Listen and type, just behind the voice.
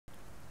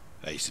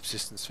Hey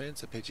Subsistence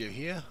fans, Arpeggio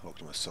here. Welcome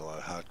to my solo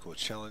hardcore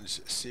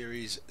challenge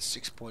series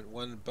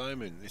 6.1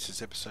 Bowman. This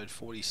is episode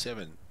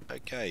 47.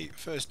 Okay,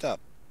 first up,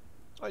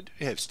 I do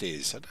have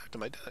stairs. I don't have to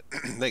make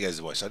there goes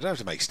the voice. I don't have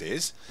to make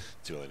stairs.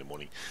 Too early in the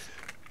morning.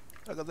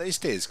 I've got these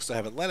stairs because I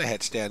have a ladder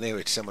hatch down there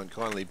which someone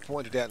kindly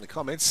pointed out in the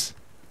comments.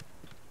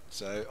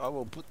 So I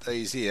will put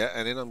these here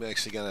and then I'm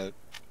actually going to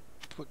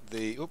put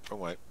the... Oop,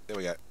 wrong way. There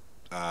we go.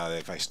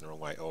 They're facing the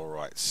wrong way.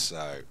 Alright,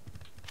 so...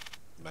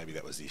 maybe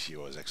that was the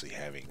issue I was actually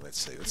having. Let's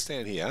see. Let's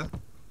stand here.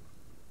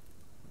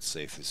 Let's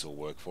see if this will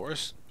work for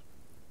us.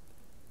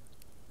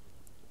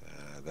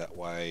 That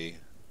way.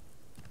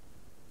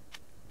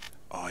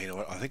 Oh, you know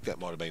what? I think that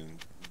might have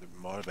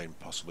been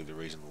possibly the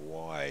reason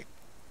why.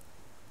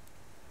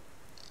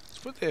 Let's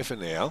put it there for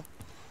now.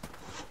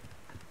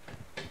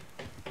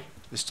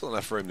 There's still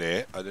enough room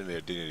there. I didn't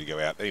need to go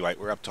out. Anyway,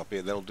 we're up top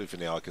here. That'll do for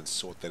now. I can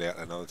sort that out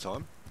another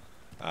time.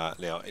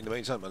 Now, in the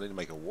meantime, I need to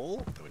make a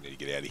wall, and we need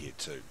to get out of here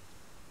too.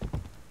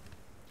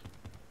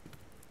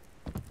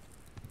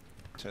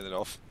 Turn it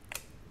off.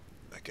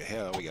 Okay,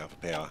 how are we going for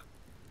power?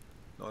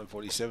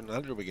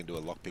 94700. We can do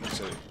a lockpick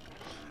too.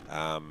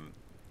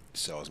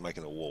 So I was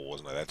making a wall,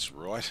 wasn't I? That's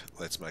right.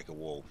 Let's make a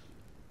wall.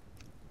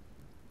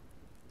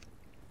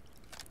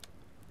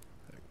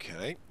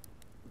 Okay.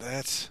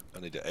 That. I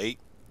need to eat.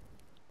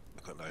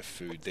 I've got no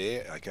food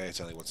there. Okay,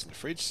 it's only what's in the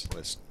fridge.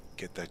 Let's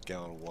get that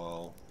going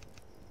while...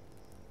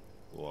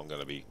 well, I'm going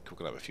to be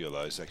cooking up a few of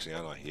those actually,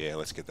 aren't I? Yeah,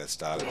 let's get that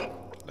started.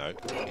 No,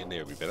 in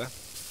there would be better.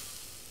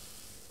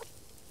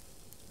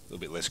 A little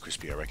bit less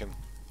crispy, I reckon.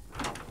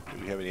 Do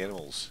we have any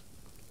animals?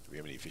 Do we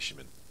have any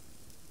fishermen?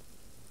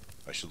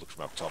 I should look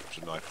from up top,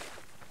 shouldn't I?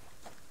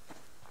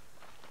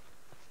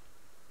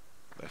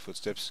 No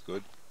footsteps,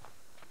 good.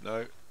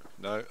 No,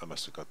 no, I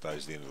must have got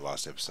those at the end of the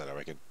last episode, I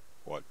reckon.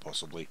 Quite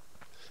possibly.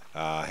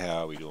 How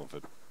are we doing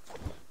for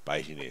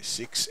bait in there?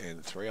 6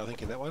 and 3, I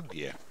think, in that one?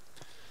 Yeah.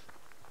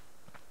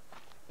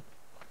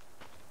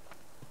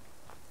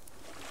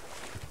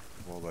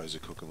 While those are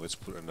cooking, let's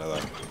put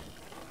another...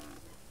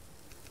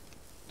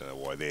 don't know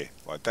why there,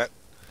 like that.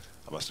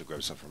 I must have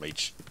grabbed some from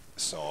each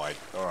side.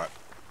 Alright,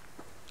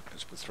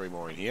 let's put 3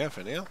 more in here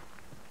for now.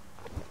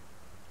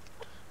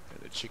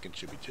 And the chicken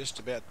should be just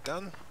about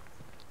done.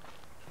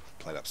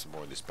 Plate up some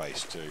more in this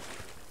base too.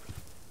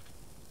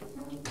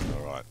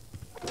 Alright.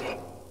 And...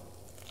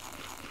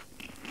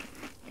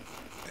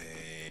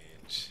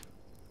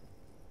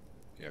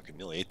 yeah, I can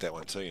nearly eat that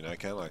one too, you know,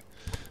 can't I?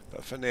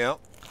 But for now,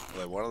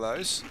 I'll have one of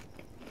those.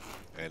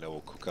 And I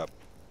will cook up...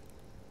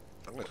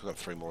 I'm going to cook up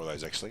 3 more of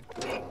those actually,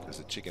 because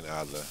the chicken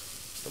are the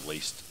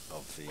least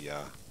of the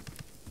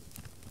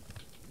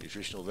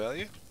nutritional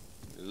value.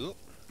 Oh,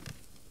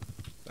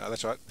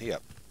 that's right, here.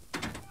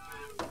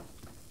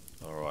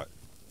 Alright.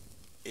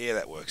 Yeah,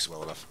 that works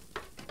well enough.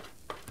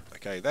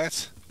 Okay,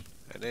 that.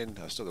 And then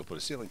I've still got to put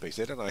a ceiling piece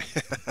there, don't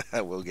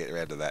I? We'll get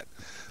around to that.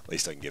 At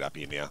least I can get up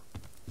here now.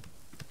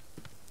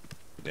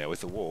 Now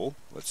with the wall,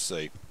 let's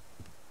see.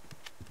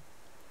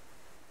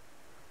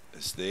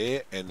 It's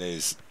there, and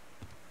there's...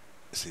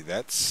 see,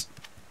 that's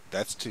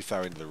too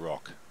far into the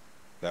rock.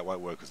 That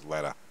won't work with the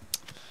ladder.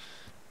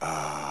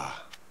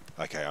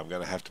 Okay, I'm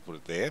going to have to put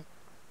it there.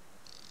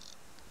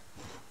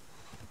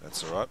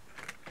 That's alright.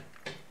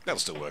 That'll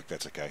still work,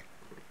 that's okay.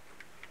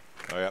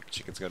 Hurry up,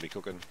 chicken's going to be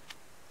cooking.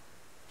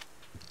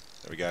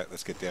 There we go,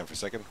 let's get down for a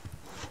second.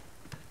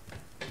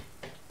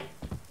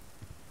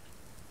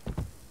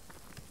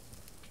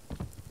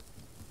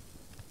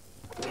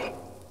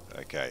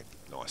 Okay,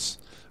 nice.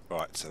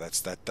 Right, so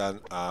that's that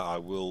done. I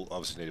will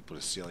obviously need to put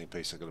a ceiling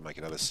piece. I've got to make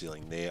another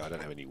ceiling there. I don't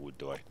have any wood,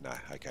 do I? No.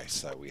 Okay,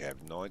 so we have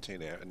 9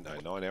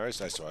 arrows.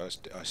 That's right.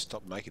 I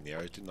stopped making the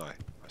arrows, didn't I?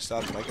 I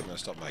started making them and I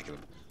stopped making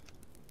them.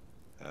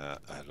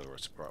 I had the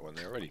right one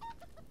there already.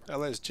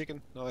 Oh, there's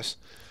chicken. Nice.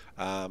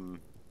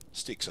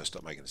 Sticks. I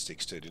stopped making the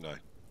sticks too, didn't I?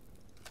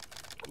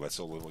 Well, that's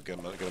all we're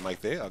going to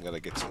make there. I'm going to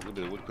get a little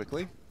bit of wood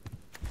quickly.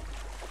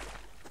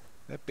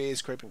 That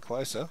bear's creeping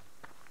closer.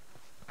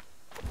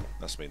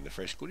 Must have been the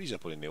fresh goodies I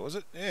put in there, was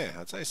it? Yeah,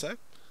 I'd say so.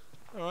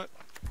 Alright.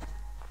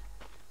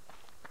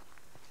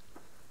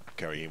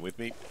 Carry him with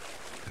me.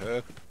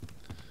 Her.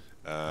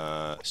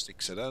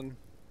 Sticks are done.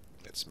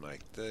 Let's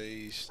make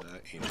these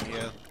in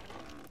here.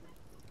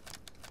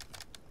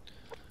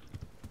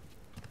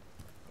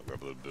 I'll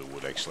grab a little bit of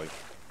wood actually.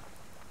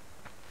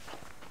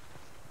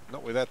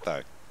 Not with that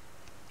though.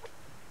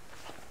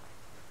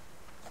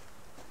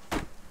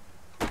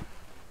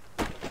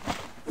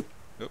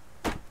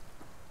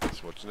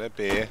 Watching that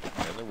bear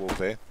and the wolf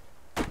there.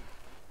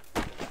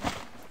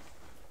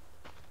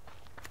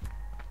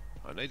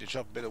 I need to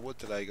chop a bit of wood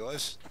today,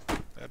 guys.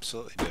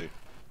 Absolutely do.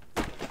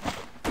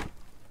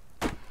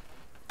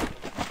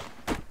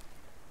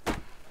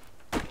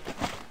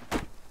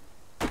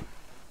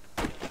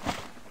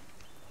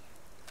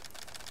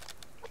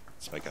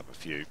 Let's make up a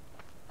few.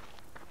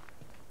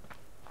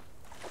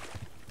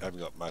 I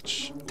haven't got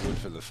much wood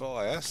for the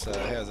fire, so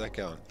how's that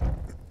going?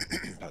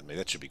 Pardon me,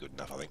 that should be good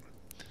enough, I think.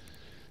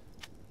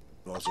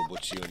 Might as well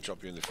butcher you and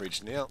drop you in the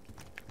fridge now.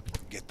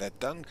 Get that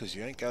done, because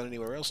you ain't going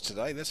anywhere else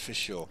today, that's for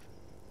sure.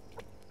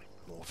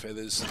 More More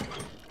feathers.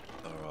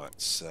 Alright,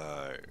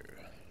 so...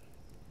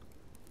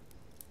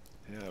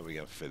 how are we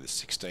going for feathers?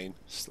 16.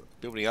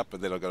 Building up, but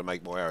then I've got to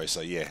make more arrows,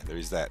 so yeah, there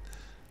is that.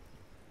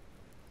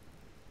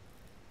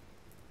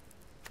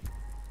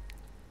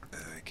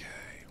 Okay,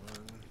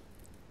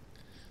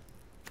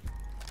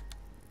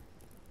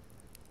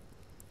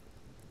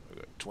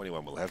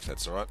 21 we'll have,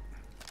 that's alright.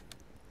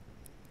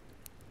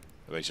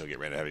 Eventually I'll get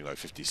around to having like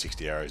 50,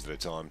 60 arrows at a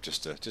time,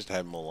 just to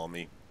have them all on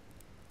me.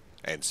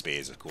 And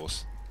spares, of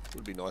course.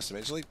 Would be nice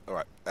eventually.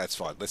 Alright, that's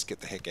fine. Let's get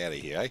the heck out of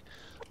here, eh?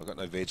 I've got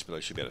no veg, but I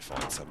should be able to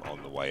find some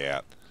on the way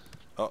out.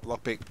 Oh,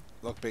 lockpick,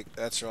 lockpick,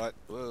 that's right.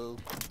 Whoa,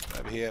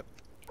 over here.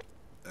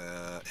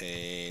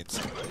 And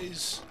some of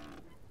these.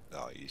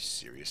 Oh, you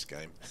serious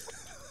game?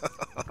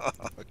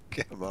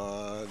 Come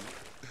on.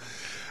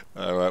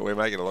 Alright, we're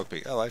making a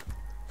lockpick. Hello.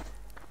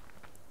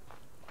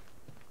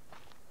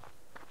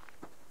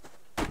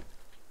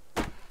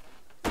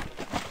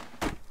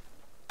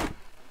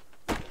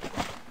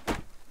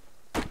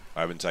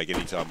 I haven't taken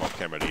any time off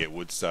camera to get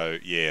wood, so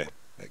yeah,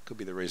 that could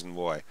be the reason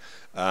why.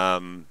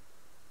 One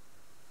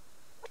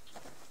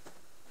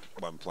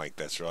plank,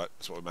 that's right.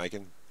 That's what we're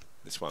making.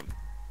 This one.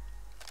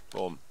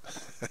 Boom.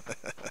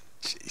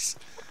 Jeez.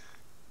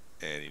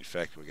 And in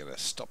fact, we're going to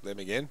stop them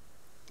again.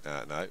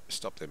 No,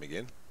 stop them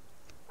again.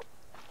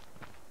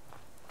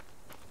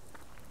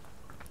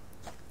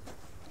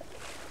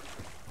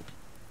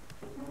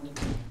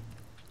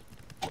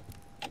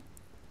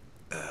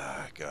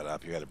 God,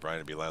 up you had a brain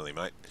to be lonely,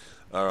 mate.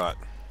 Alright.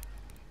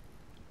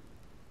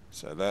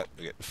 So that,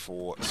 we get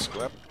 4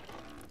 scrap.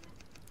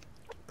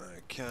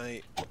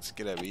 Okay, let's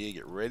get over here,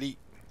 get ready.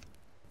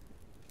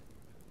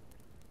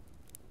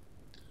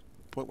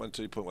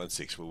 0.12,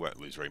 0.16, we won't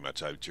lose very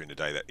much over during the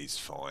day, that is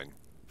fine.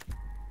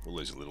 We'll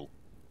lose a little.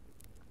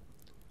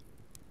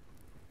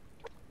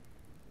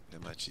 How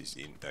much is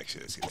in?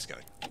 Actually, let's get this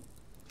going.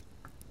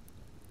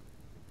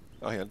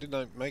 Oh, hang on, didn't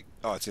I make...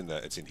 oh, it's in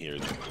here,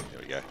 isn't it?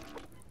 There we go.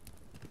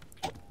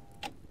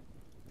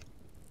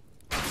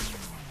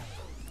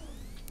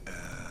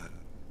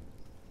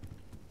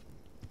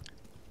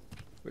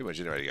 Where'd my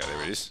generator go?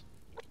 There it is.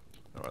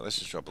 Alright, let's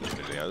just drop a little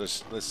bit now.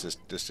 Let's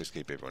just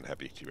keep everyone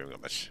happy. We haven't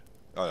got much.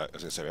 Oh, no, I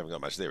was going to say we haven't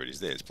got much. There it is.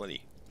 There's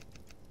plenty.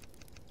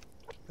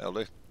 That'll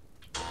do.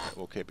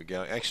 We'll keep it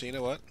going. Actually, you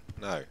know what?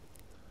 No.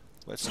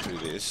 Let's do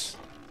this.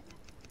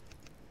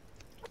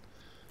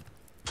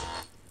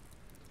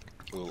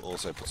 We'll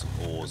also put some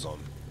ores on.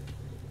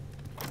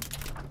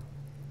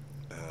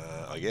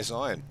 I guess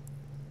iron.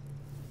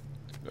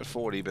 Got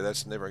 40, but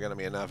that's never going to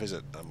be enough, is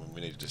it? We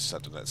need to just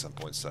set on that at some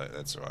point, so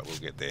that's alright. We'll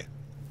get there.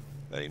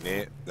 That in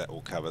there. That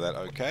will cover that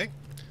okay.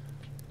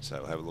 So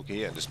we'll have a look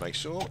here and just make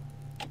sure.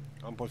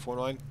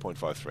 1.49,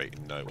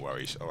 0.53. No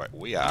worries. Alright,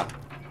 we are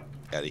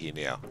out of here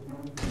now.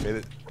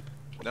 Feather.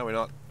 No, we're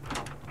not.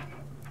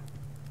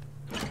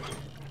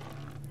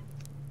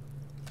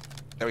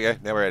 There we go.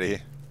 Now we're out of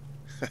here.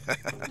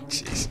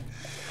 Jeez.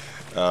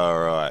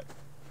 Alright.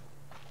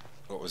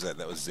 What was that?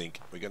 That was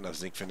zinc. We got enough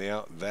zinc for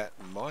now. That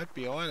might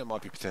be iron. It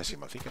might be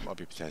potassium. I think it might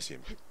be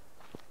potassium.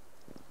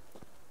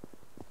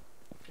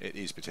 It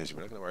is potassium.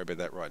 We're not going to worry about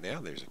that right now.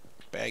 There's a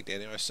bag down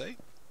there, I see.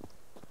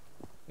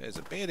 There's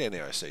a bear down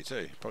there, I see,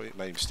 too. Probably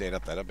made him stand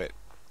up that, I bet.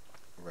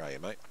 Where are you,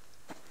 mate?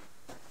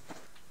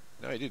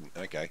 No, he didn't.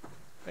 Okay.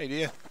 Hey,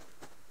 dear.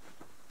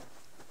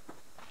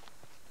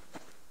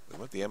 We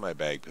want the ammo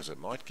bag because it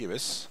might give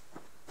us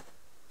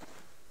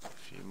a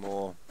few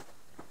more.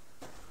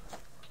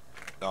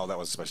 Oh, that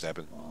wasn't supposed to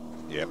happen.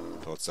 Yep,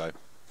 thought so.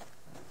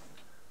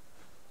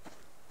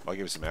 Might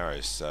give us some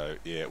arrows, so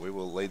yeah, we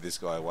will lead this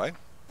guy away.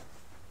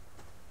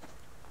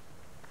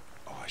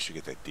 Oh, I should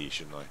get that deer,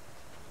 shouldn't I?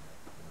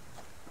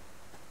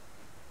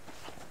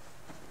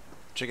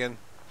 Chicken.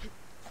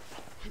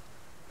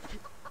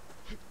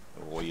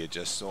 Oh, you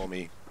just saw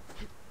me.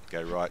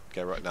 Go right,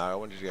 go right. No, I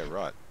wanted to go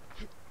right.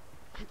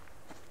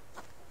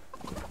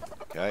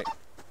 Okay.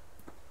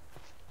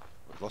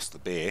 We've lost the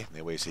bear.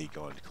 Now where's he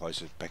gone?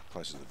 Closer, back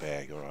closer to the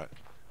bag. Alright.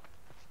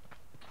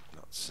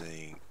 Not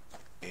seeing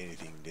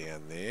anything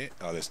down there.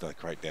 Oh, there's another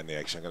crate down there.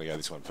 Actually, I'm going to go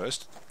this one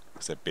first.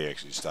 Because that bear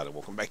actually just started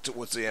walking back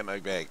towards the ammo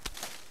bag.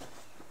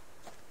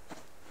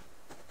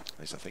 At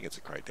least I think it's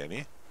a crate down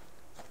here.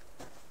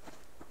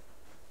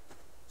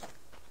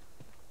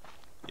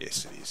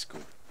 Yes, it is.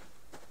 Good.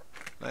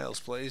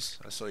 Nails, please.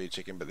 I saw you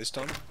chicken, but this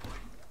time...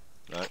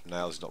 No,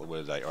 nails is not the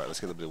word of the day. Alright,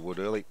 let's get a bit of wood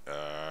early.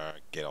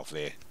 Get off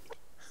there.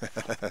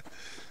 The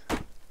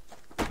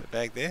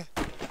bag there?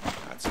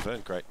 That's a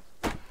fern crate.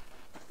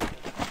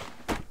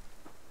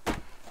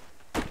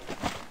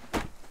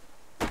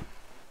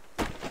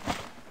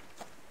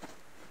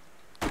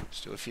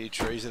 Just do a few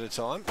trees at a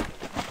time.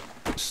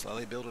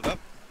 Slowly build it up.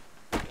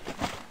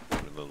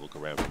 Have a little look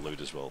around for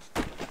loot as well.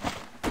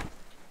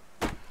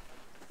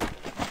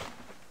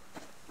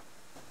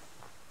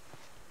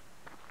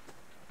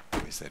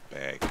 Where's that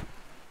bag?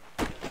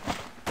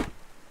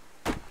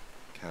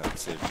 Can't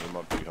see it. It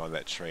might be behind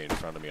that tree in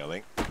front of me, I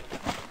think.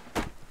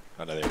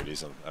 Oh no, there it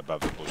is,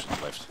 above the bush to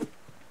the left.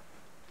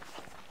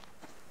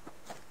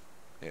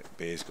 Yep,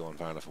 bear's gone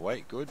far enough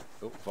away. Good.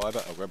 Oh,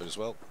 fibre. I'll grab it as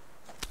well.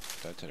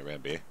 Don't turn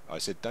around, bear. I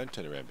said don't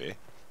turn around, bear.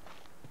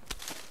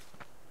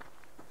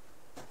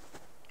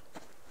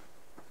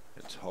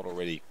 It's hot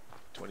already.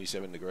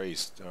 27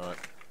 degrees. Alright.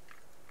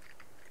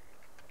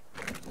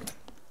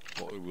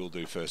 What we will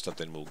do first up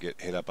then, we'll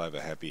head up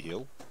over Happy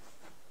Hill.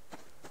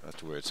 Up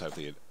to where it's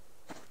hopefully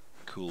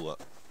cooler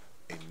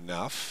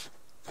enough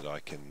that I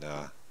can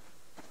not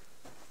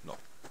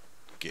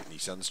get any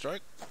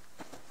sunstroke.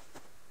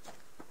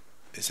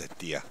 There's that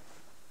deer.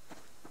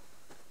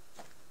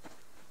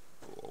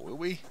 Or will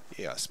we?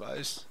 Yeah, I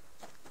suppose.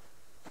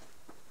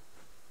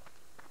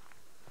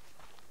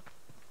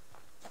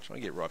 Try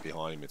and get right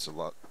behind him.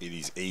 It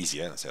is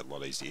easier. I say a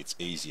lot easier. It's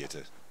easier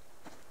to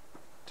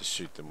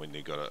shoot them when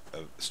you've got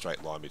a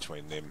straight line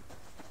between them.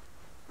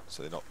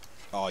 So they're not.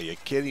 Oh, you're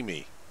kidding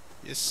me!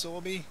 You saw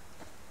me?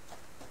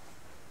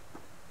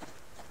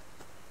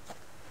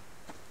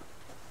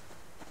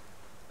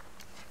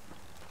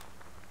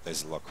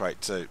 There's a lock crate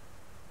too.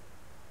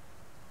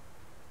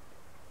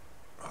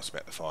 I was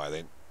about to fire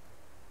then.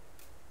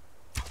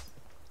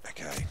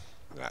 Okay.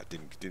 No,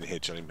 didn't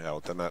headshot him. How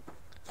I've done that.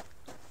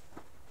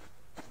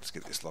 Let's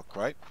get this lock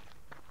crate.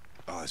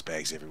 Oh, there's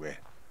bags everywhere.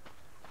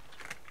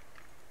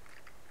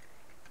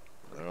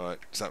 Alright,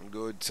 something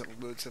good, something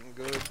good, something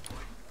good.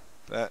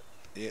 That,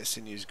 yeah,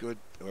 sinew's good.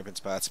 Weapons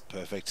parts,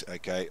 perfect.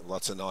 Okay,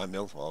 lots of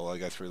 9mm. Well, I'll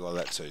go through a lot of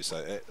that too. So,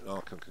 I'm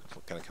not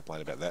going to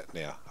complain about that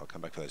now. I'll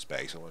come back for those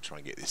bags. I want to try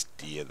and get this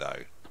deer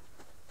though.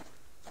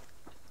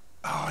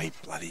 Oh, he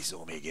bloody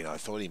saw me again. I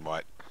thought he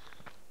might.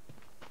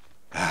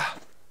 Ah.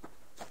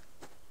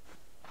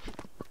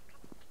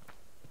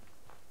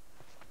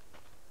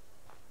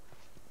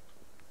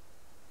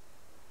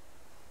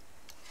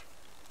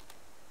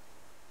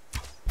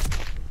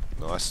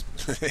 Nice.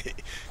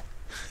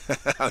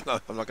 I'm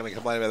not going to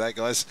complain about that,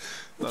 guys.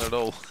 Not at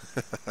all.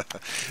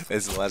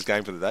 There's the last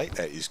game for the day.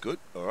 That is good.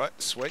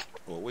 Alright, sweet.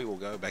 Well, we will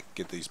go back and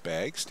get these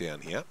bags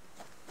down here.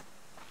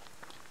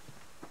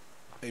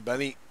 Hey,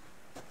 Bunny.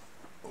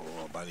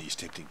 Oh, Bunny's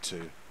tempting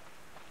too.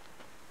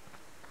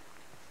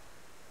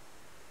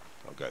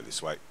 I'll go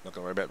this way. Not going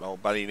to worry about my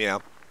old Bunny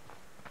now.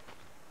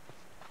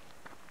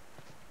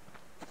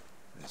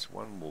 There's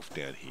one wolf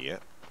down here.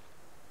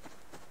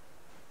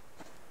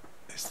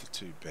 There's the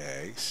two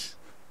bags.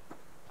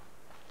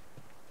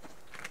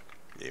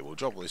 Yeah, we'll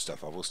drop all this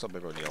stuff off. We'll stop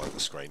everyone yelling at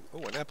the screen. Oh,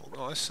 an apple.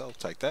 Nice. I'll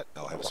take that.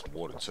 I'll have some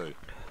water too.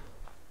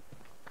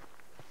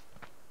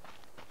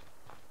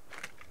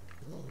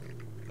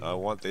 I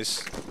want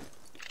this.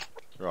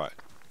 Right.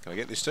 Can I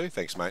get this too?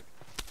 Thanks, mate.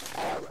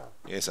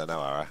 Yes, I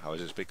know, Ara. I was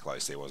just a bit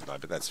close there, wasn't I?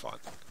 But that's fine.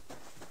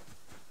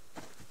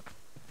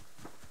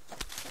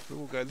 We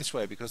will go this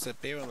way because that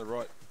bear on the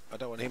right, I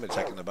don't want him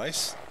attacking the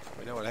base.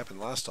 We know what happened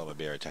last time a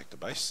bear attacked the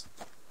base.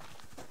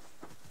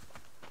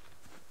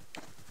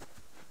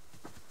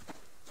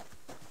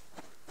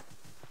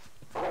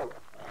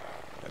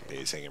 That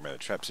bear's hanging around the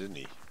traps, isn't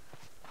he?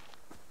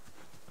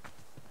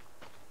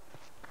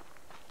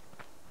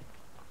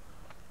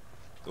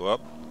 Go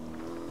up.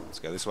 Let's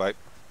go this way.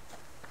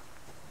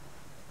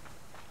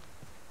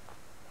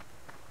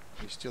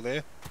 He's still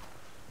there?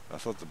 I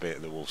thought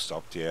the wolf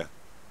stopped, yeah.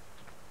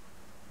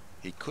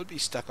 He could be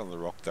stuck on the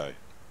rock though.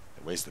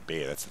 And where's the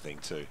bear? That's the thing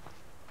too.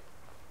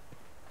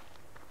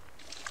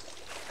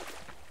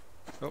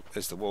 Oh,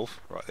 there's the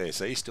wolf. Right there.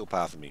 So he's still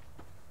pathing me.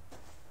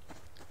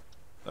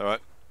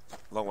 Alright.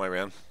 Long way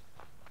around.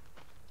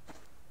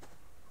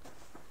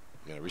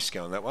 I'm going to risk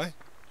going that way?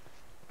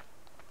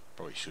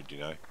 Probably should, you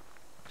know.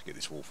 To get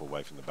this wolf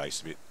away from the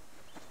base a bit.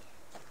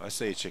 I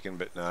see a chicken,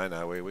 but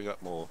no, we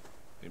got more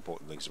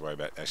important things to worry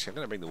about. Actually, I'm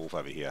going to bring the wolf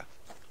over here.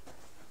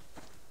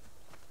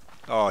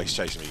 Oh, he's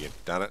chasing me again.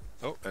 Darn it.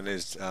 Oh, and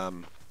there's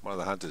one of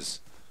the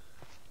hunters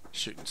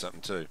shooting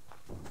something too.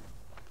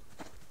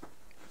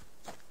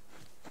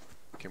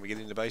 Can we get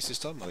into base this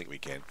time? I think we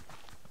can.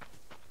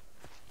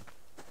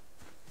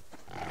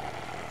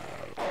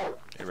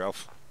 Hey,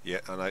 Ralph. Yeah,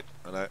 I know.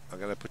 I'm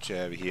going to put you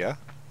over here.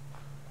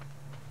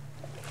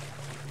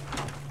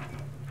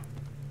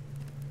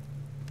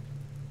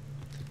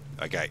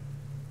 Okay.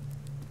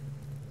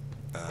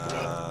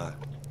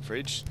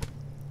 Fridge.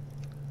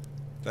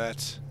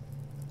 That.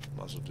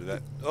 Might as well do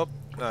that. Oh,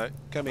 no.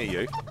 Come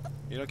here, you.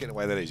 You're not getting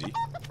away that easy.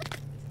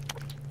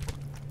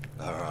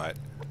 Alright.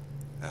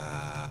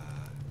 I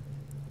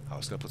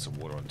was going to put some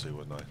water on too,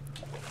 wasn't I?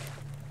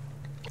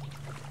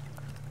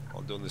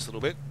 I'm doing this a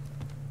little bit.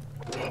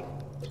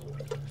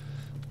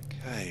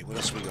 Okay, what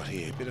else we got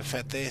here? Bit of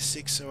fat there.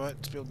 6. Alright,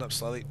 it's building up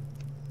slowly.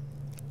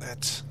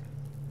 That.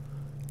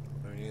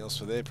 Anything else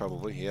for there?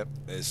 Probably. Yep,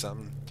 there's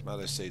some.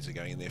 Tomato seeds are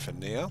going in there for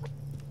now.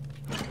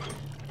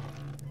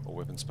 More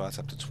weapons parts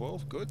up to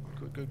 12. Good.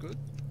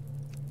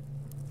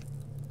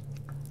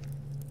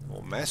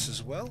 More mass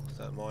as well.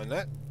 Don't mind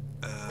that.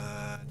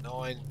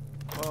 9.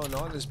 Well,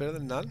 9 is better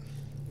than none.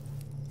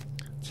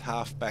 It's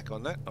half back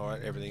on that.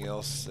 Alright, everything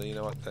else. You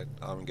know what?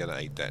 I'm going to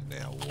eat that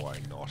now. Why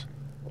not?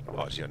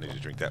 Oh, gee, I need to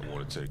drink that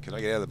water too. Can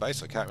I get out of the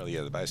base? I can't really get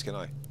out of the base, can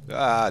I?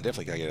 Ah,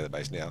 definitely can't get out of the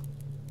base now.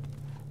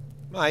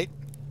 Mate.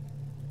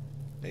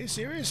 Are you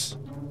serious?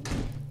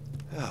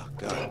 Oh,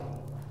 God.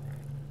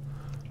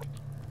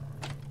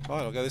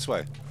 Fine, I'll go this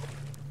way.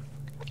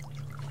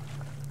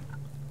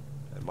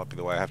 That might be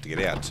the way I have to get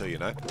out too, you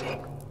know.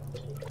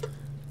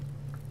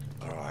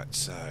 Alright,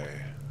 so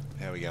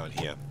how are we going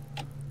here?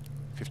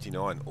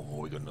 59. Oh,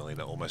 we got nearly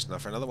almost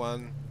enough for another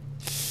one.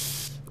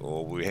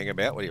 Or will we hang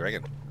about? What do you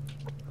reckon?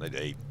 I need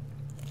to eat.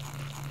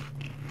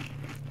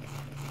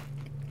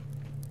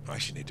 I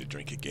actually need to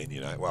drink again,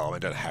 you know. Well, I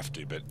don't have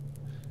to, but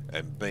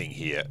being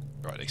here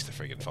right next to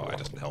the friggin' fire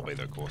doesn't help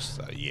either, of course.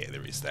 So yeah,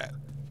 there is that.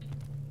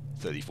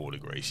 34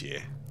 degrees, yeah.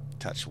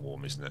 Touch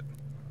warm, isn't it?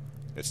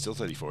 It's still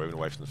 34 even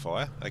away from the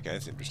fire. Okay,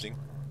 that's interesting.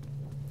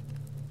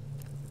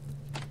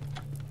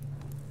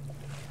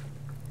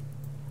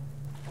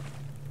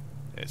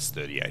 It's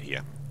 38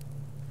 here.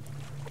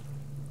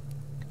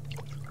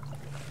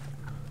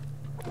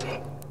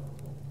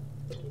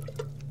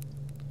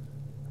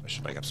 I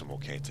should make up some more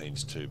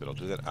canteens too, but I'll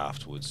do that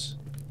afterwards.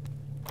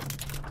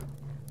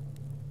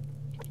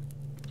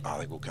 I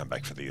think we'll come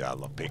back for the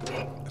lockpick.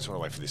 I just want to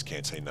wait for this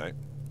canteen though.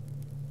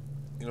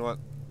 You know what?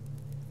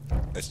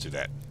 Let's do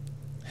that.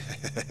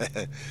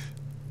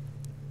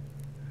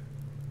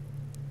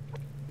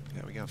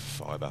 How are we going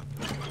for fibre?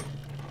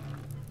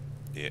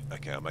 Yeah,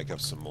 okay, I'll make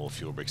up some more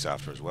fuel bricks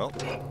after as well.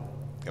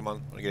 Come on, I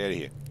want to get out of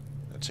here.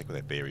 I'll check where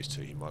that bear is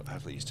too. He might,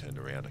 hopefully he's turned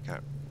around. I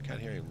can't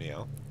hear him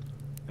now.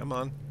 Come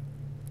on.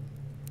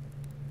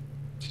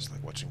 It's just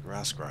like watching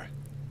grass grow.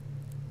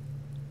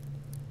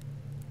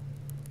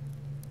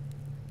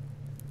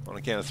 On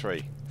a count of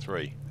three.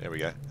 3. There we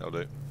go. That'll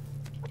do.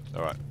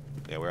 Alright.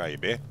 Now, where are you,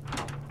 bear?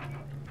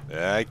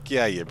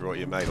 Okay, you brought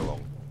your mate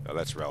along. Oh,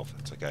 that's Ralph.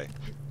 That's okay.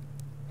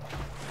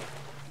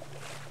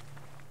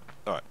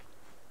 Alright.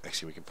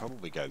 Actually, we can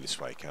probably go this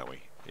way, can't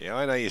we? Yeah,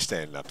 I know you're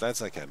standing up.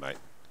 That's okay, mate.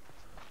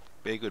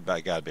 Be a good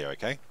guard bear,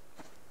 okay?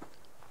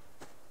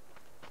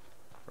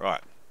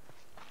 Right.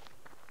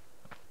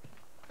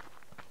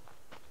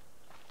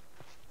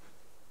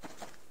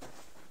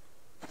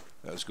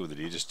 That was good with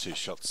the deer. Just 2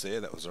 shots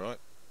there. That was alright.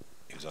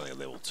 He was only a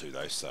level 2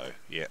 though, so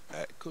yeah,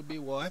 that could be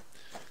why.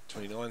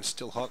 29,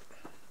 still hot.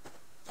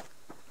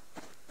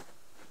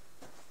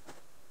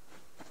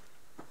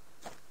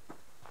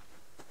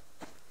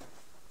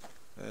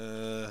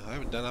 I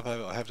haven't done up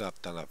over. I have not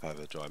done up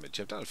over dry mitch.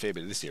 I've done a fair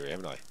bit of this area,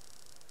 haven't I?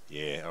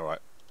 Yeah. All right.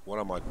 What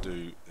I might do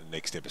in the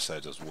next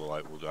episode is we'll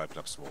open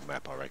up some more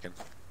map, I reckon.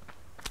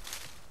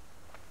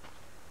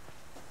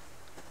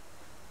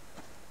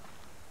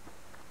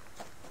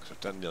 Because I've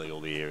done nearly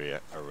all the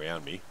area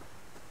around me.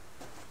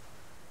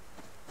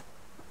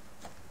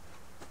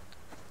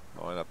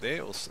 Mine up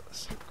there. We'll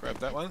grab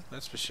that one.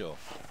 That's for sure.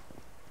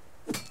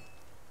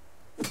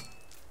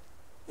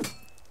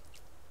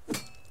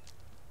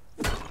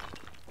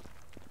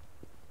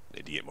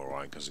 Need to get more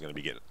iron because I'm going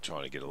to be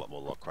trying to get a lot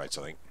more lock crates,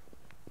 I think.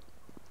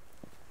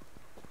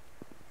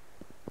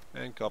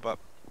 And copper.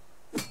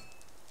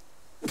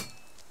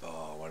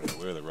 Oh, I wonder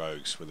where are the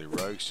rogues? Were the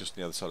rogues just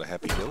on the other side of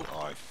Happy Hill?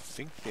 I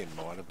think there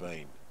might have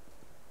been.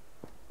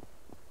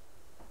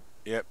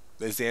 Yep,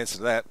 there's the answer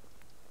to that.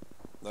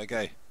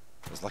 Okay.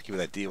 I was lucky with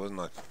that deer, wasn't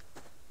I?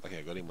 Lucky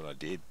I got him when I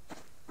did.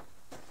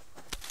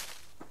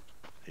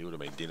 He would have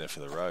been dinner for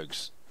the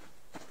rogues.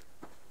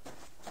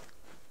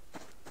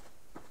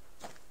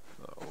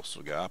 I'll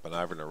also go up and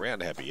over and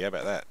around Happy. How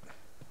about that?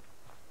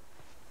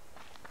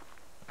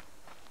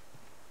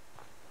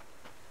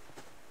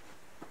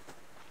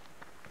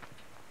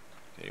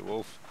 Okay,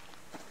 wolf.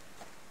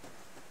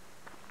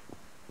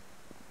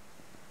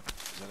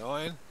 Is that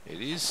iron?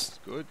 It is.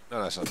 Good.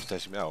 No, it's not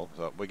potassium. No,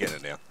 so we're getting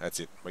it now. That's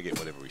it. We get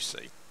whatever we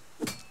see.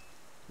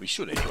 We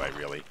should anyway,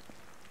 really.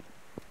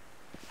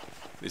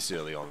 This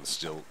early on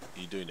still,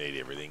 you do need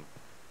everything.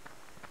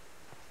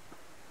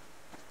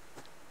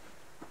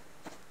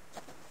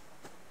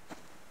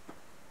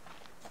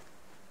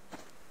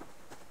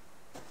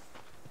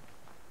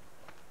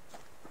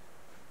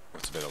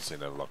 What's the bet I'll see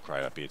another lock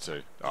crate up here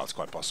too? Oh, it's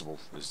quite possible.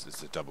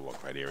 It's a double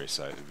lock crate area,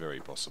 so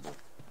very possible.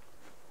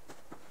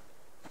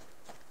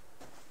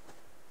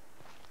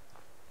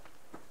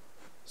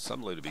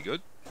 Some loot would be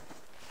good.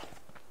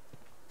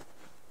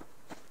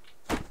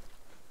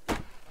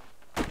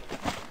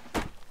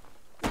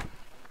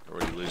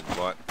 Already losing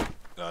light.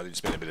 No, I did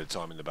spend a bit of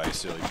time in the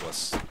base early,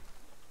 plus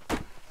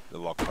the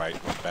lock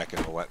crate went back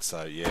and all that,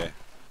 so yeah.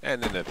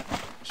 And then the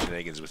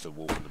shenanigans with the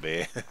wolf and the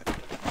bear.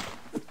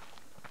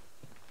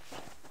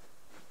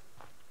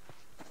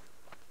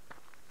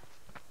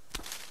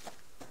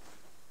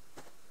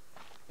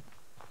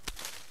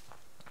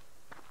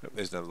 Yep,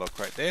 there's another lock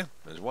crate there.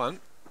 There's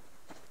one.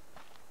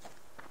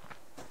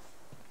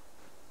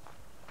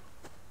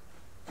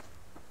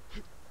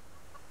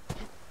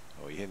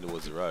 Oh, you're heading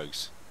towards the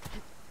rogues.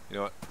 You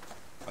know what?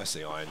 I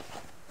see iron.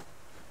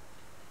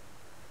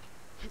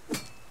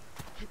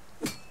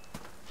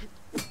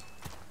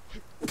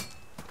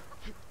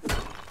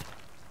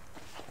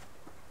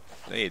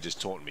 Now you're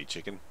just taunting me,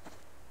 chicken.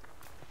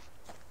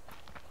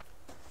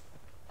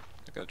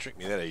 Not gonna trick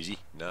me that easy.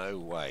 No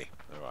way.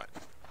 Alright.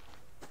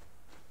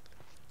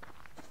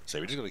 So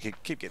we're just gonna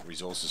keep getting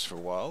resources for a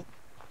while.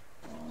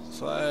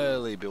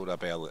 Slowly build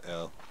up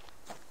our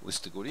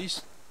list of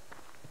goodies.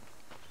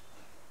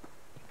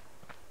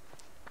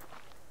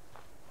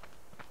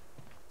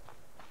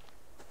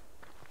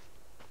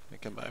 And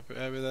come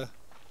over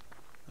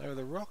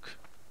the rock.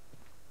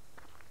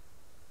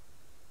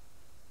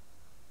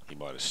 He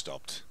might have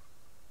stopped.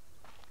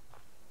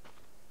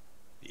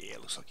 Yeah,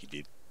 looks like he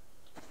did.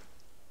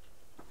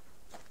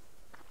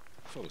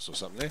 Thought I saw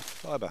something there.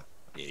 Fibre.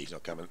 Yeah, he's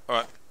not coming.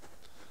 Alright.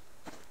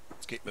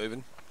 Let's keep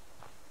moving.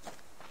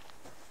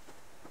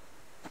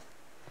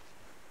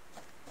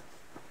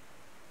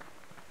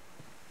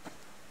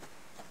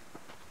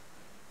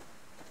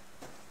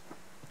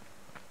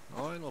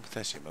 Iron or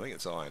potassium? I think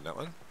it's iron, that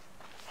one.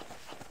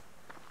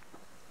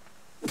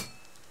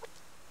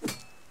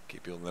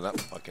 Keep building that up.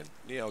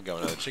 Yeah, I'll go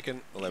another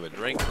chicken. We'll have a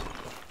drink.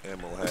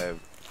 And we'll have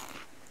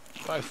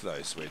both of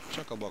those. We're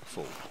chock-a-block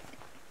full.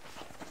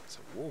 It's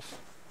a wolf.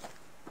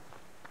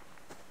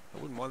 I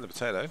wouldn't mind the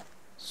potato.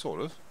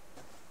 Sort of.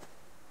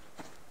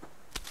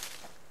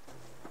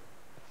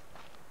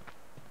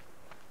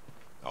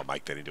 I'll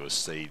make that into a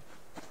seed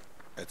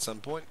at some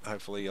point.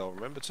 Hopefully I'll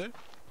remember to.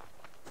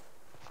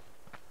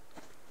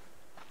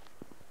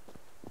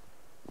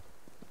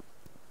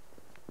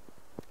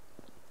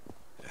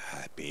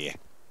 Ah, bear.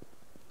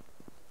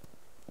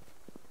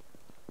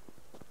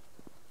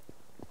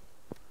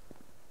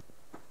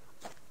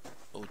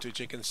 Oh, 2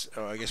 chickens.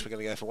 Oh, I guess we're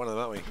going to go for one of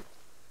them, aren't we?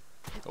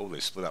 Oh,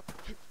 they're split up.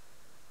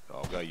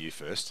 I'll go you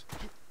first.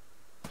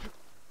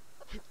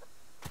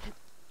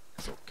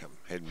 So I'll come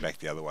heading back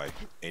the other way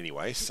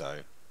anyway,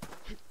 so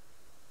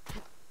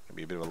it'll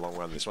be a bit of a long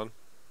run, this one.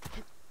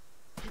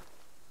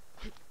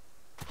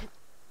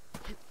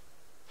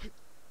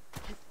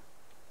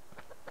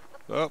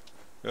 Oh,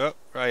 right,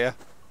 yeah.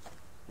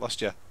 Lost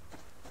ya.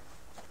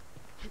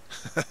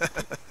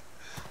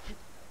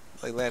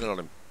 They landed on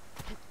him.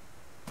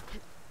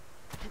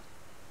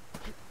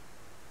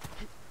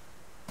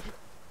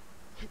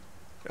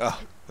 Oh,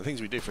 the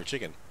things we do for a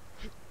chicken.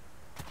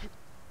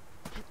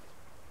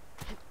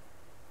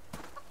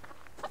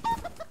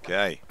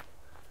 Okay.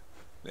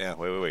 Now,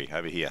 where were we?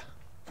 Over here.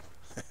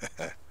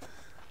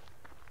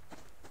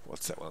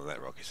 What's that one on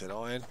that rock? Is that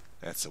iron?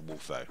 That's a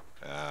wolf, though.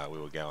 We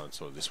were going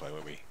sort of this way,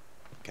 weren't we?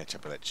 Catch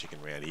up with that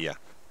chicken round here.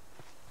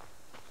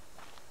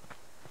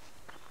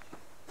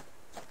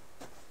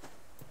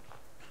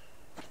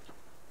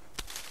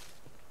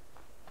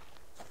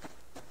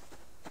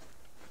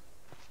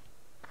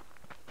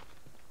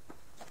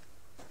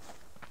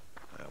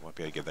 Might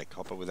be able to get that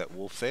copper with that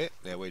wolf there.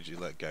 Now, where'd you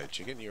let go,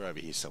 chicken? You're over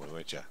here somewhere,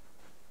 weren't you?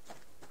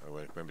 Oh,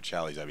 remember,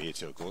 Charlie's over here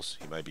too, of course.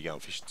 He may be going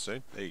fishing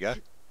soon. There you go.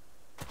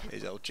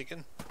 There's old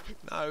chicken.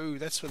 No,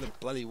 that's where the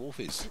bloody wolf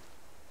is.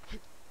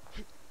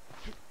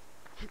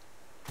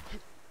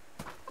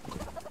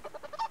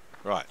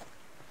 Right.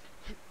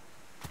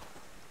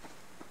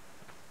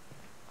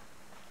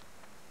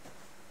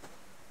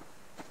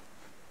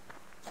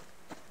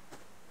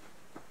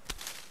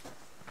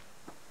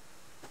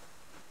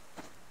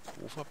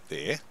 Wolf up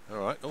there.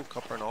 Alright. Oh,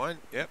 copper and iron.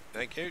 Yep,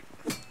 thank you.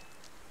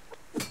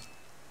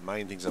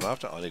 Main things I'm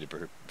after. I need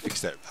to fix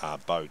that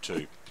bow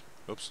too.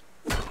 Oops.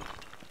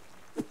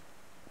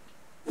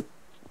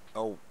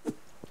 Oh,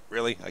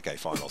 really? Okay,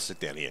 fine. I'll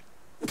sit down here.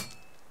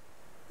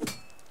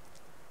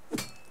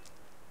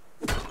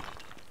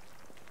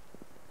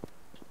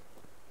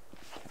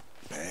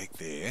 Bag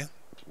there.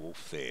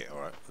 Wolf there.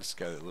 Alright, let's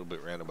go a little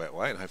bit roundabout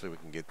way and hopefully we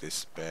can get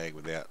this bag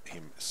without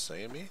him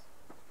seeing me.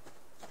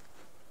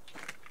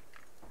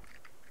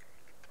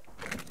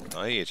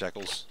 Oh, here,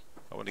 Chuckles.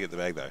 I want to get the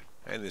bag though.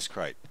 And this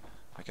crate.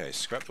 Okay,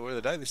 scrap the word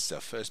of the day. This is our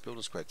first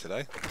builder's crate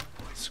today.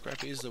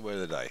 Scrap is the word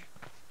of the day.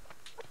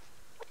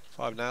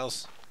 5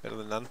 nails, better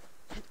than none.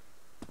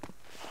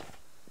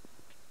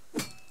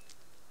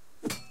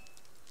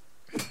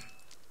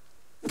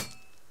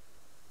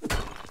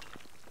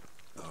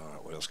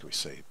 Alright, what else can we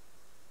see?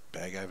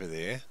 Bag over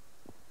there.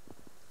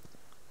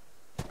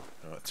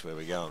 Alright, that's where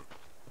we're going.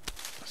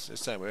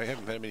 It's saying we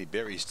haven't had many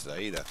berries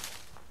today either.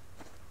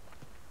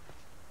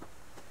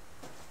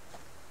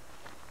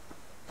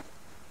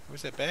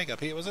 Where's that bag? Up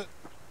here, was it?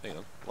 Hang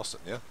on, lost it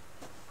now.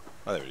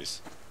 Oh, there it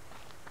is.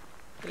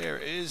 There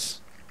it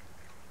is.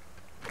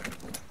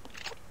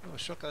 Oh,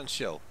 shotgun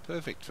shell.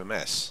 Perfect for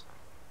mass.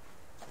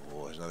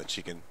 Oh, there's another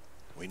chicken.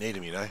 We need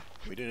him, you know.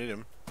 We do need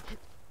him.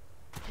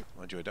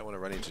 Mind you, I don't want to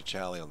run into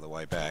Charlie on the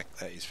way back.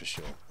 That is for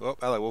sure. Oh,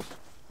 hello, wolf.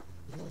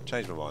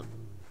 Changed my mind.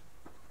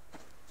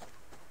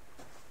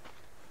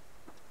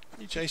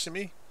 You chasing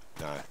me?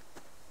 No.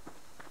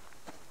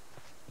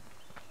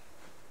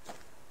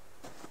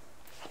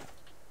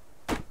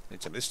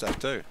 Need some of this stuff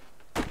too.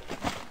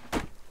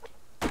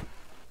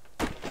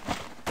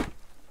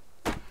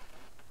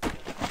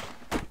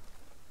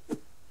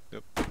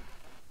 Yep.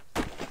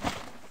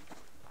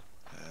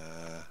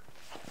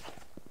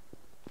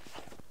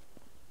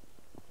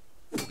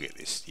 We'll get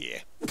this, yeah.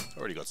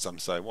 Already got some,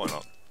 so why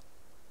not?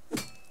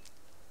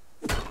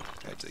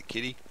 Add to the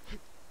kitty.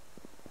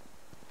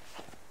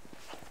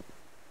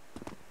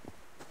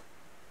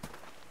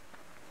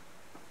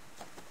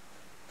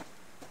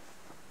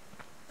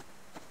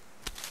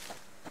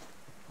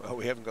 Oh,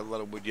 we haven't got a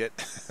lot of wood yet.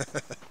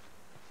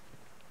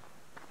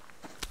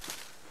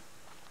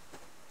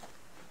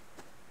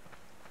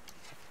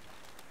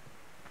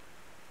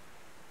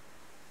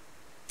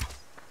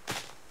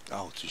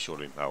 Oh, too short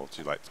of him. Oh,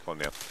 too late. It's gone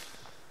now.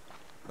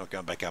 Not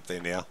going back up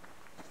there now.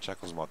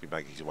 Chuckles might be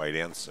making his way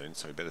down soon,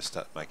 so we better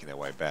start making our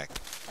way back.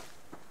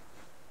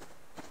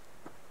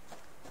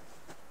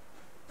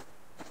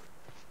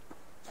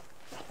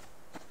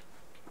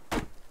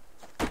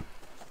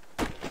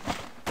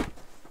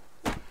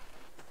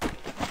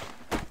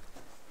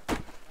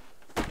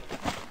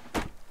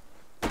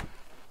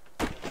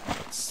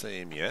 Can't see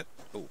him yet.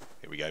 Oh,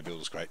 here we go.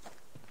 Builder's crate.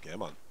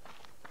 Come on.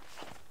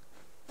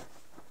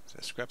 Is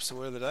that scraps the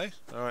word of the day?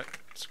 Alright,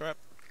 scrap.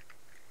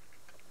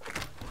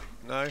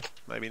 No,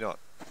 maybe not.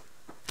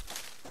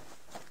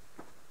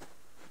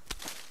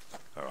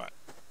 Alright.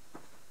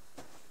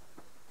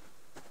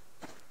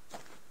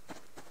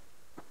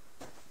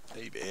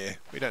 Hey bear,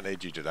 we don't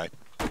need you today.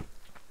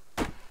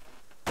 Got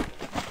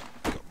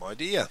my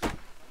idea.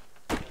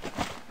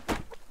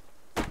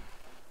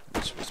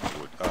 Where's my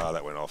wood? Oh,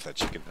 that went off, that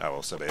chicken. Oh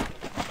well, so bad.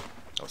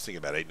 I was thinking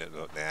about eating it.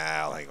 Nah,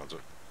 I'll hang on to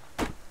it.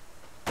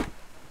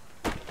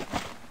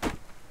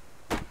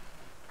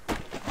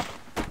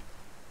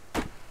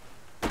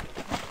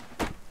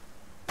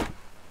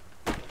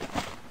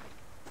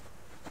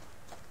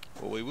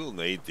 Well, we will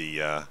need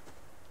the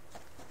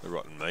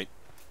rotten meat.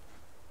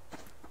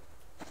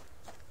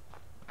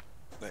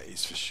 That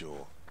is for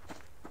sure.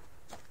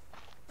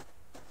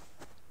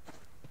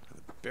 And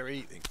the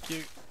berry, thank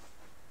you.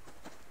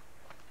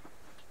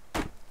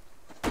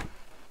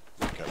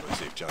 Can't really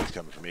see if Charlie's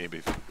coming from here,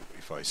 but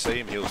if I see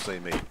him, he'll see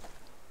me.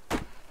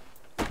 Here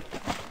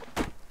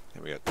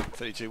we go,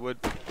 32 wood.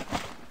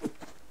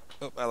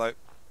 Oh, hello.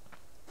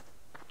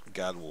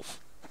 Garden wolf.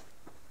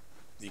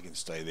 You can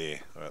stay there.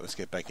 Alright, let's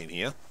get back in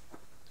here.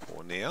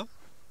 For now.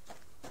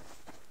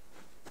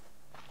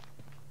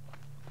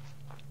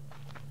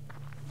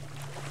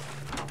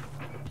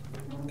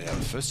 Now,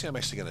 the first thing I'm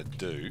actually going to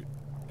do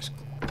is...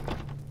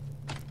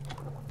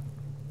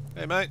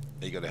 Hey, mate.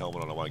 You got a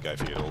helmet on, I won't go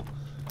for you at all.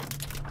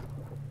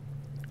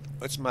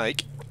 Let's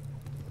make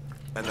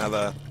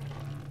another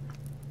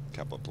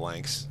couple of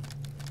blanks.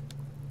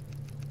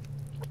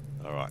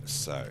 Alright,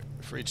 so,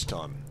 fridge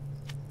time.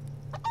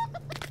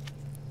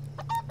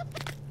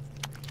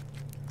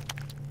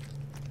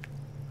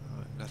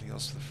 Nothing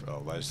else to the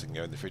oh, those can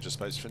go in the fridge, I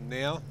suppose, for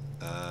now.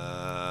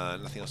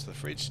 Nothing else to the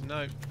fridge?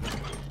 No.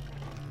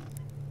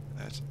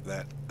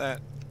 That.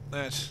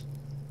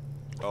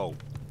 Oh,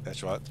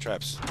 that's right, the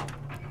traps.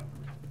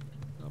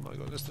 Oh my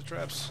god, there's the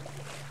traps.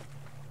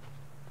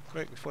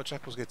 Quick, before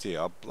Chuckles gets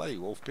here. Oh, bloody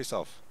wolf, piss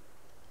off.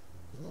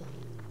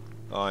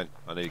 Fine,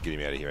 I need to get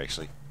him out of here,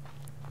 actually.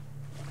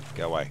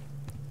 Go away.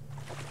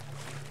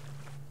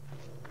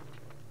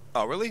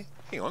 Oh, really?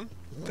 Hang on.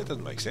 That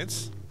doesn't make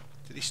sense.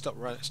 Did he stop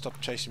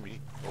chasing me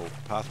or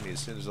pathing me as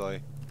soon as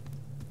I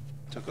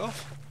took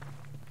off?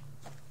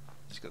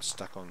 He's got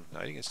stuck on... No,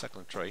 he didn't get stuck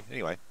on a tree.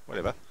 Anyway,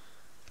 whatever.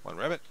 One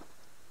rabbit.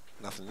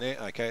 Nothing there.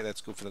 Okay,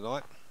 that's good for the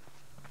night.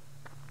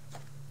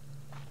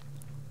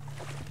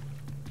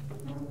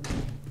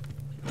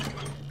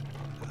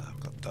 I've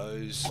got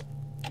those.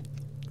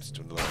 Let's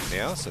do another one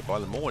now. So by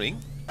the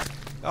morning...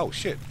 Oh,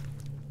 shit.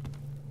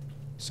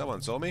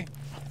 Someone saw me.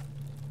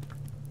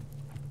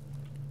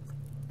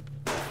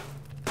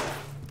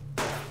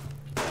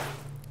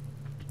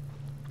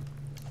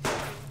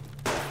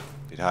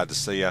 Bit hard to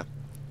see you,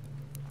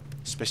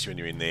 especially when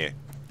you're in there.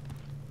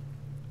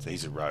 So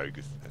he's a rogue.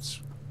 That's.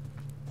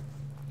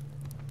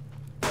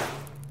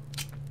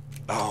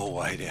 Oh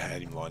wait, I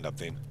had him lined up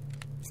then.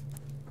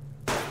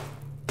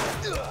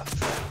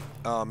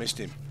 Oh, I missed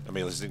him. I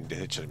mean, I didn't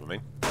headshot him. I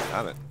mean,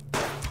 darn it.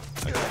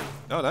 Okay.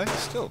 No,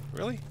 still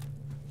really.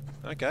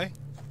 Okay.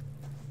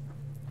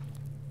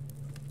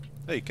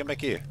 Hey, come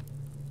back here.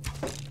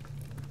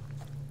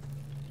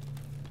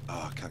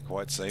 Oh, I can't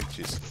quite see him.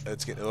 Jeez,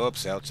 let's get.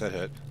 Oops, ouch, that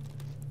hurt.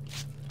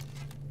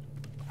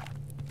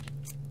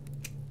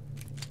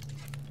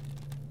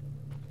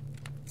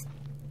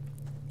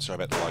 Sorry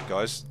about the light,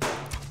 guys.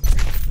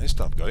 This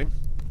time got him.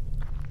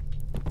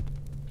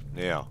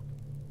 Now.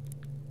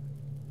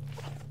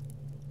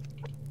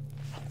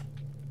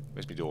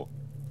 Where's my door?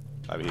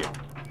 Over here.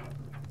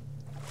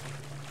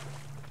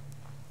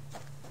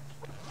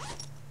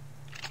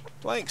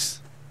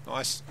 Blanks.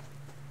 Nice.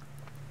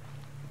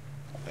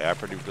 They are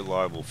pretty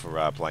reliable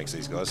for blanks,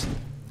 these guys.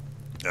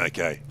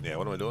 Okay, now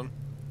what am I doing?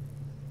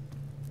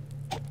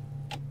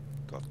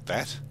 Got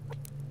that.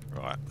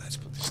 Right, let's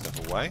put this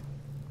stuff away.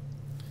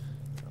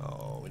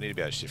 Oh, we need to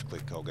be able to shift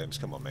click cold games.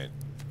 Come on, man.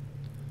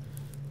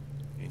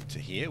 Into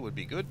here would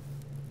be good.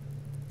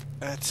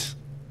 That.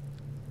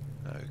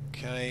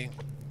 Okay.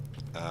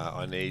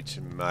 I need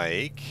to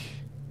make...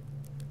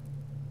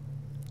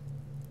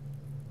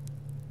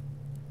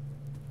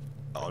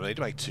 Oh, I need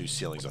to make 2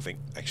 ceilings, I think,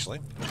 actually.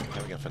 How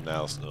are we going for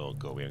nails? Oh,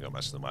 God, we haven't got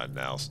much of the amount of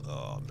nails.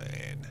 Oh,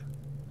 man.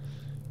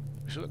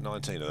 We should have got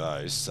 19 of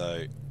those,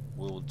 so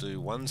we'll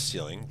do 1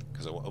 ceiling,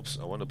 because I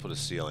want to put a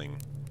ceiling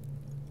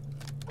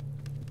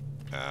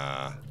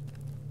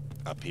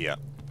up here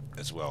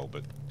as well,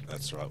 but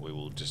that's right, we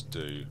will just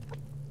do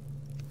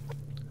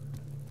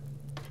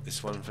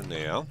this one for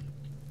now.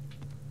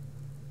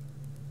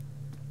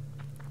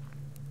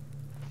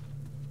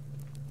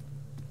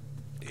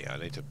 Yeah, I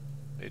need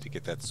to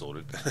get that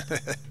sorted.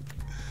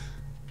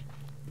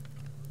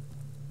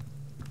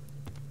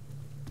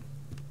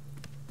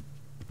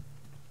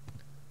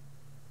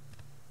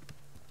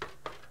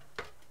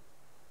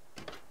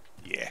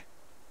 Yeah,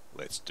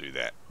 let's do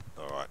that.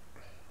 Alright.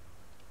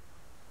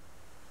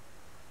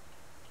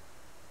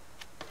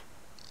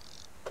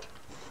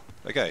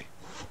 Okay,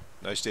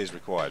 no stairs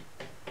required.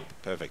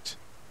 Perfect.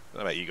 I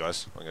don't know about you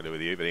guys, what I'm going to do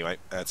with you, but anyway,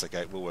 that's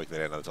okay, we'll work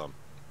that out another time.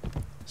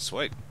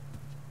 Sweet.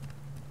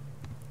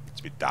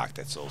 It's a bit dark,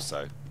 that's all,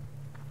 so...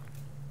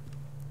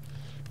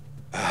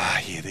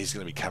 yeah, these are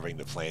going to be covering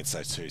the plants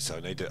though too, so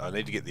I need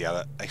to get the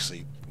other...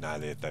 Actually, no,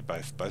 they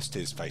both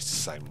stairs face the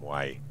same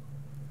way.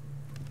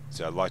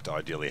 So I'd like to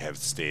ideally have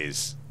the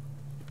stairs...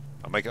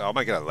 I'll make it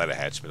a ladder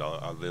hatch, but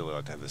I'd really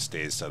like to have the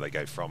stairs so they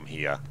go from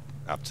here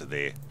up to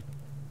there.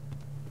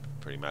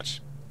 Pretty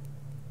much.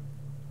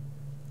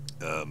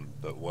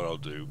 But what I'll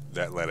do,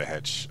 that ladder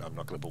hatch, I'm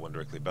not going to put one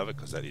directly above it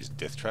because that is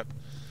death trap.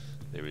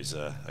 There is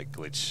a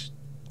glitch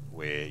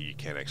where you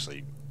can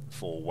actually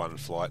fall one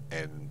flight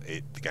and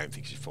the game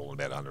thinks you've fallen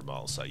about 100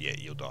 miles, so yeah,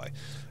 you'll die.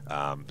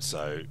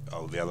 So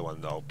the other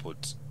one I'll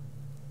put...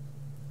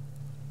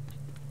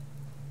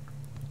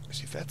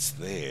 Actually, if that's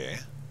there...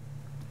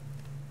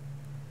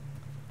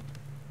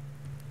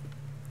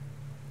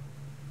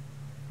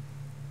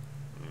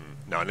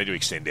 No, I need to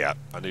extend out.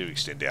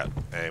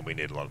 And we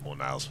need a lot more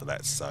nails for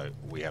that, so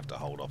we have to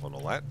hold off on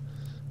all that.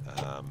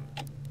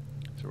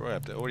 So we're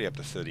already up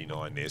to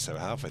 39 there, so we're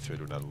halfway through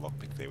to another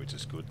lockpick there, which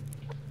is good.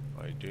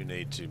 I do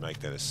need to make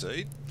that a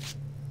seed.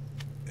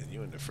 And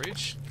you in the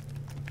fridge.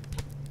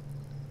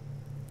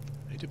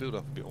 Need to build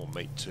up a bit more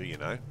meat too, you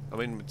know. I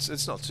mean,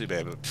 it's not too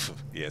bad, but pff,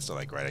 yeah, it's not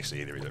that great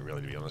actually either, is it,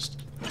 really, to be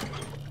honest?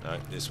 No,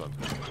 this one.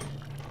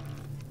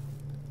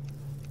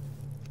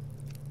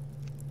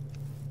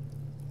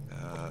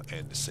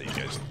 And the seed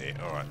goes in there.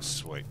 Alright,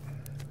 sweet.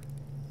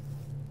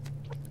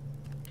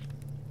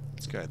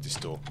 Let's go out this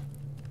door.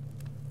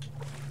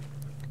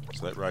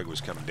 So that rogue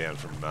was coming down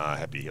from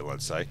Happy Hill,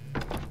 I'd say.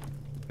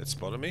 That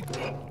spotted me.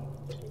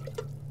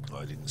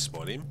 I didn't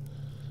spot him.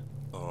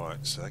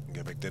 Alright, so I can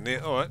go back down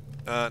there. Alright,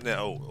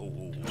 now,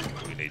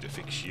 we need to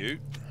fix you.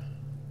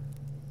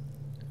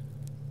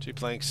 2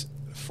 planks,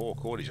 4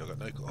 cordage. I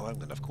haven't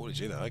got enough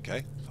cordage either.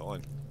 Okay,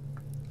 fine.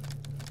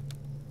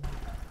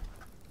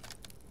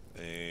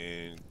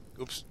 And,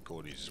 oops,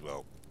 cordage as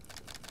well.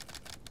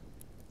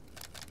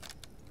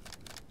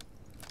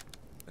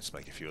 Let's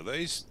make a few of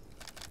these.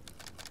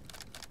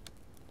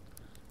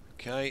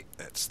 Okay,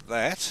 that's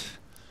that.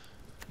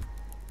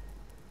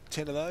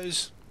 10 of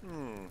those.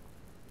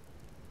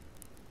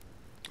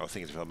 I was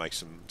thinking if I make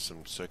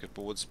some circuit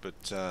boards,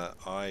 but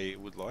I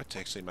would like to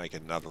actually make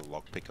another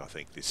lockpick, I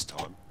think, this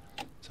time.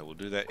 So we'll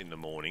do that in the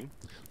morning.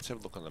 Let's have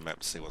a look on the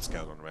map to see what's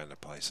going on around the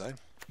place, eh?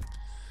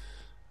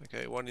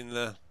 Okay, one in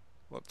the,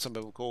 what some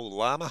people call the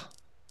llama.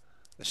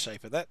 The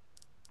shape of that.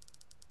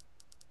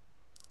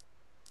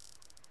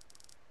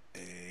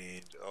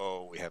 And,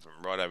 oh, we have them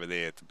right over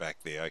there at the back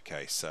there.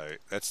 Okay, so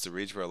that's the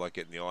ridge where I like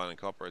getting the iron and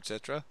copper,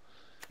 etc.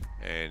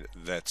 And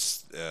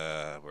that's,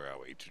 where are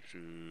we?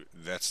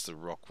 That's the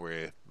rock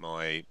where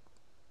my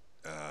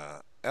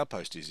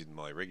outpost is in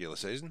my regular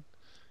season.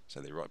 So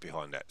they're right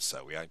behind that.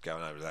 So we aren't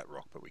going over to that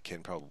rock, but we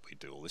can probably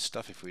do all this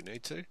stuff if we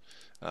need to.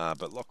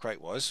 But lock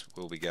crate wise,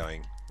 we'll be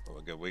going,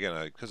 we're going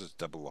to, because it's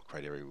double lock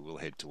crate area, we will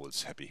head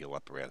towards Happy Hill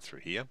up around through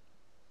here.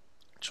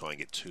 Try and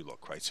get 2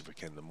 lock crates if we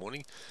can in the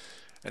morning.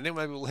 And then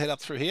maybe we'll head up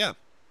through here.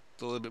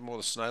 Do a little bit more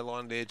of the snow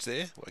lined edge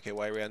there, work our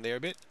way around there a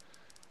bit.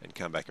 And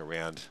come back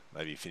around,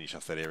 maybe finish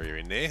off that area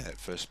in there, that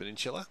first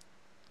peninsula.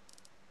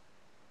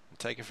 And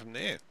take it from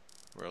there.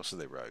 Where else are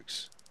there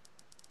rogues?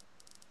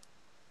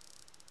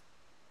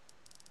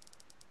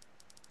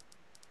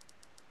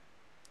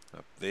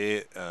 Up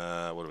there,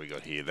 what do we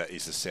got here? That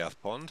is the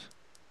South Pond.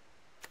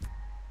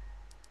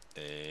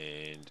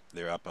 And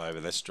they're up over,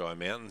 that's Dry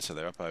Mountain, so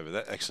they're up over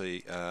that.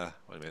 Actually, wait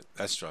a minute,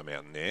 that's Dry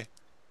Mountain there.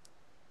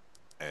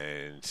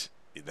 And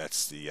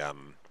that's the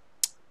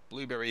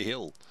Blueberry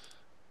Hill.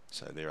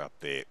 So they're up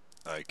there.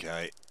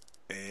 Okay.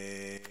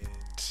 And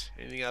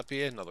anything up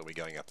here? Not that we're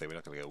going up there. We're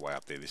not going to go way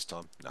up there this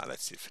time. No,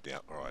 that's it for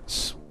now. Alright,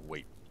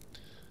 sweet.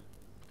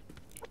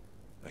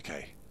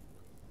 Okay.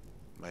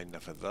 Made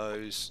enough of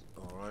those.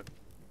 Alright.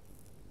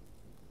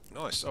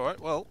 Nice. Alright,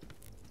 well.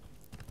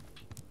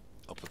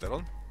 I'll put that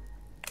on.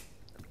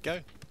 There we go.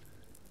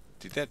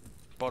 Did that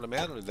bottom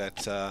out or did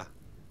that... No,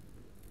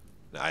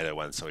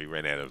 801, so we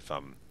ran out of...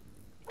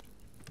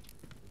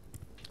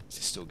 Is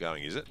this still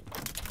going, is it?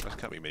 There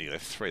can't be many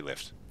left. 3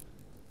 left.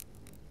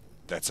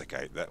 That's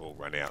okay. That will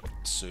run out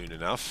soon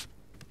enough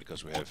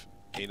because we have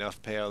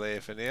enough power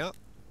there for now.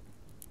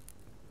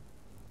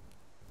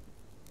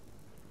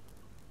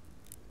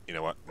 You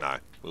know what? No,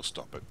 we'll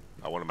stop it.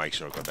 I want to make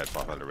sure I've got that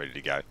 500 ready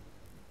to go.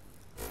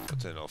 I'll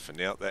turn it off for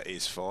now. That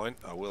is fine.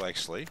 I will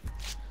actually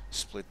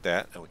split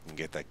that and we can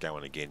get that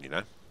going again, you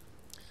know,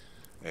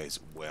 as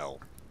well.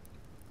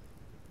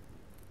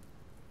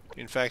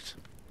 In fact,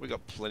 we've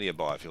got plenty of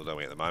biofuel, don't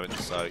we, at the moment?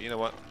 So, you know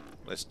what?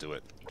 Let's do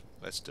it.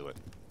 Let's do it.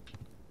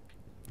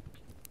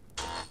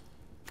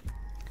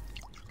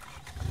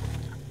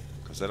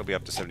 Because that'll be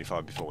up to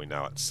 75 before we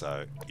know it.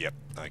 So, yep.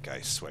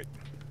 Okay, sweet.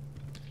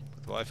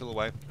 Put the biofuel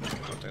away.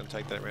 Not going to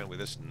take that around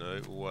with us.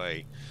 No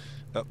way.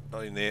 Oh,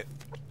 not in there.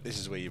 This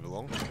is where you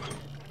belong.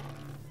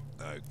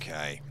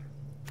 Okay.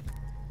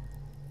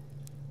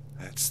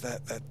 That's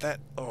that.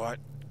 Alright,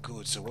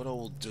 good. So what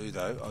I'll do,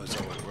 though, is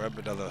I'll grab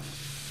another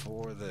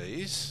 4 of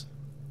these.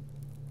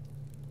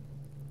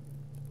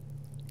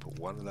 Put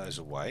one of those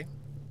away.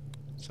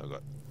 So I've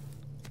got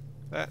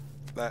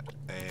that,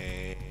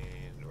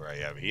 and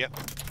right over here.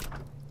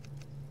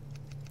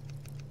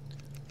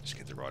 Just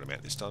get the right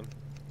amount this time.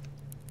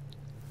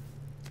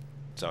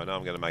 So I know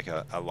I'm going to make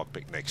a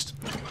lockpick next.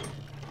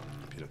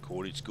 Bit of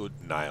cordage, good.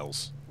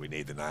 Nails. We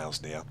need the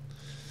nails now.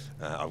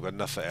 I've got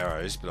enough for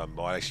arrows, but I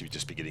might actually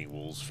just be getting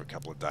wools for a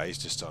couple of days,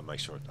 just to make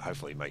sure,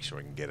 hopefully make sure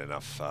I can get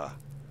enough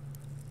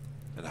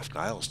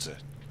nails to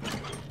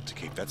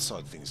keep that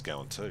side of things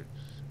going too.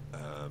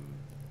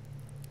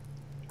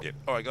 Yep.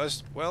 Alright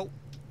guys, well,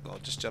 I'll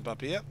just jump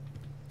up here.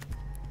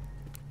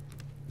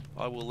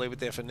 I will leave it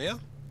there for now.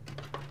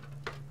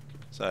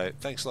 So,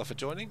 thanks a lot for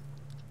joining.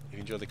 If you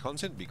enjoy the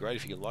content, it'd be great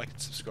if you can like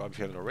and subscribe if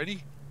you haven't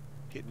already.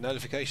 Hit the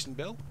notification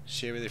bell,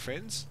 share with your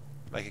friends,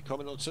 make a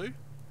comment or two,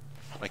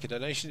 make a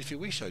donation if you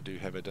wish. I do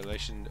have a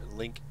donation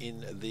link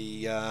in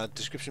the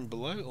description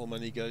below. All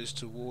money goes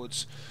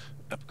towards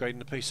upgrading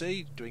the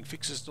PC, doing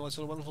fixes and all that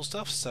sort of wonderful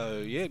stuff. So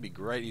yeah, it'd be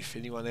great if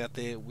anyone out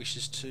there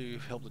wishes to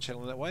help the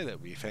channel in that way. That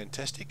would be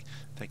fantastic.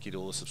 Thank you to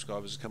all the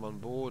subscribers who come on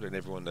board and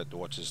everyone that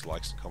watches,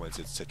 likes, comments,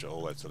 etc.,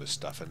 all that sort of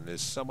stuff. And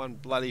there's someone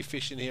bloody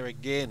fishing here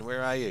again.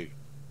 Where are you?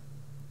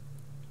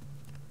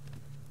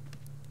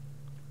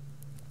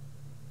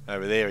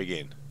 Over there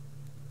again.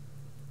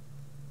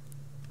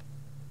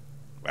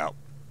 Well,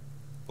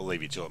 we'll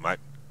leave you to it, mate.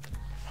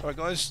 Alright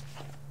guys,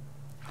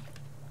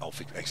 I'll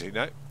fix, actually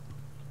no,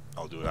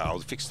 I'll do it, I'll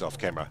fix it off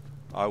camera.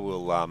 I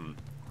will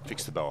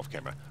fix the bow off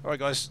camera. Alright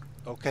guys,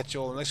 I'll catch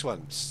you all in the next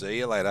one. See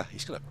you later.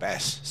 He's got a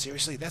bass.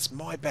 Seriously, that's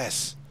my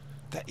bass.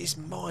 That is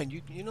mine.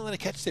 You're not going to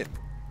catch them.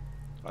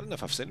 I don't know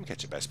if I've seen him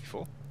catch a bass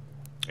before.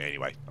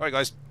 Anyway, alright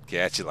guys,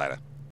 catch you later.